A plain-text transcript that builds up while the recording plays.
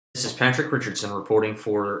This is Patrick Richardson reporting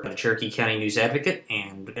for the Cherokee County News Advocate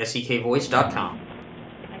and sekvoice.com.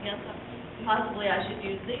 I guess possibly I should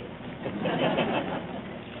use these.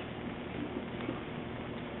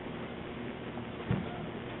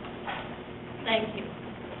 Thank you.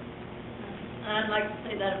 And I'd like to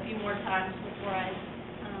say that a few more times before I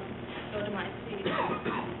go to my seat.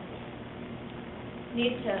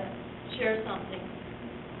 Need to share something.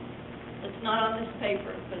 It's not on this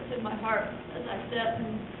paper, but it's in my heart. As I sat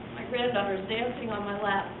and my granddaughter's dancing on my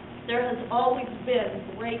lap, there has always been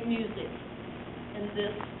great music in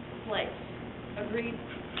this place. Agreed?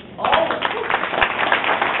 Always.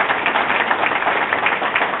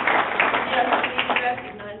 Yes, we need to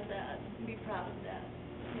recognize that and be proud of that.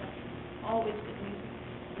 Yes, always good music.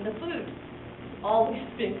 And the food has always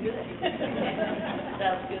been good.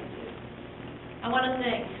 That's good too. I want to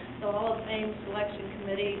thank the Hall of Fame Selection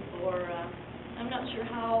Committee for, I'm not sure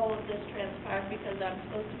how this transpired because I'm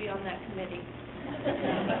supposed to be on that committee.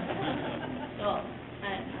 So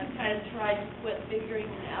I've kind of tried to quit figuring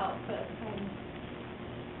it out, but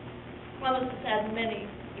Columbus has had many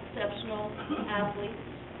exceptional athletes,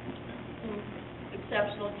 some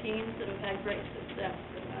exceptional teams that have had great success.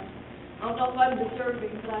 And I don't know if I'm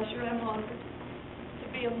deserving, but I sure am honored to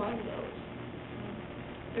be among those.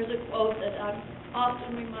 There's a quote that I'm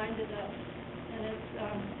often reminded of, and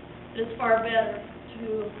it's far better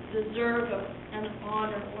to deserve an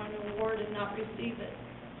honor or an award and not receive it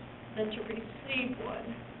than to receive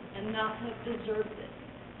one and not have deserved it.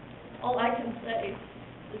 All I can say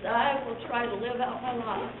is I will try to live out my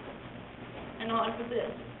life and honor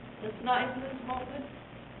this night and this moment,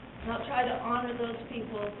 and I'll try to honor those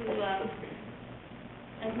people who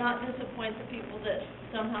and not disappoint the people that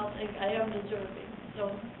somehow think I am deserving. So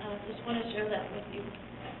I just want to share that with you.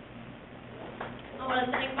 I want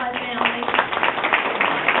to thank my family.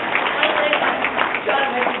 Trying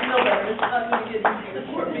to make me feel better. It's not going to get easier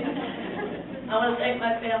for me. I want to thank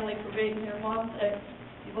my family for being here. Mom, thanks.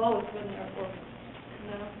 You've always been there for me.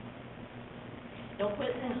 No. Don't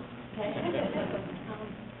quit now, okay?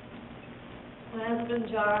 My husband,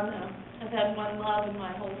 John, I've had one love in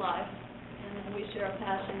my whole life, and we share a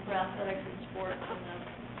passion for athletics and sports. And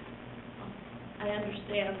I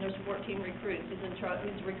understand there's 14 recruits. He's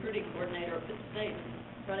a recruiting coordinator at Pitt State,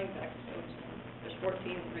 running back coach. There's 14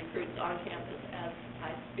 recruits on campus as I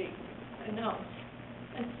speak. I know.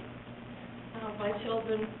 My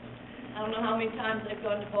children, I don't know how many times they've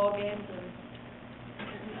gone to ball games, and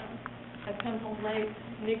I've come home late.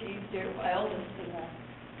 Nikki's here, my oldest, and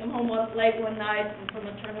come home late one night from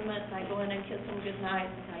a tournament, and I go in and kiss them good night.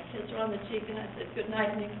 And I kiss her on the cheek, and I said, "Good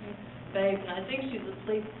night, Nikki, babe." And I think she's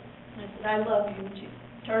asleep. I said, "I love you." And she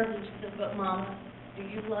turns and she said, "But Mama, do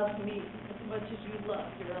you love me as much as you love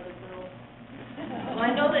your other girls?" Well,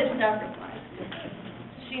 I know they sacrificed.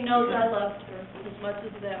 She knows I loved her as much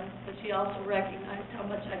as them, but she also recognized how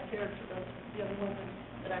much I cared for those young women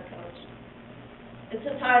that I coached. It's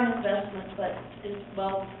a time investment, but it's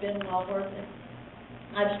been well worth it.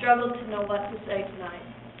 I've struggled to know what to say tonight,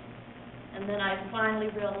 and then I finally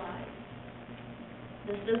realized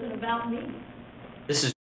this isn't about me. This is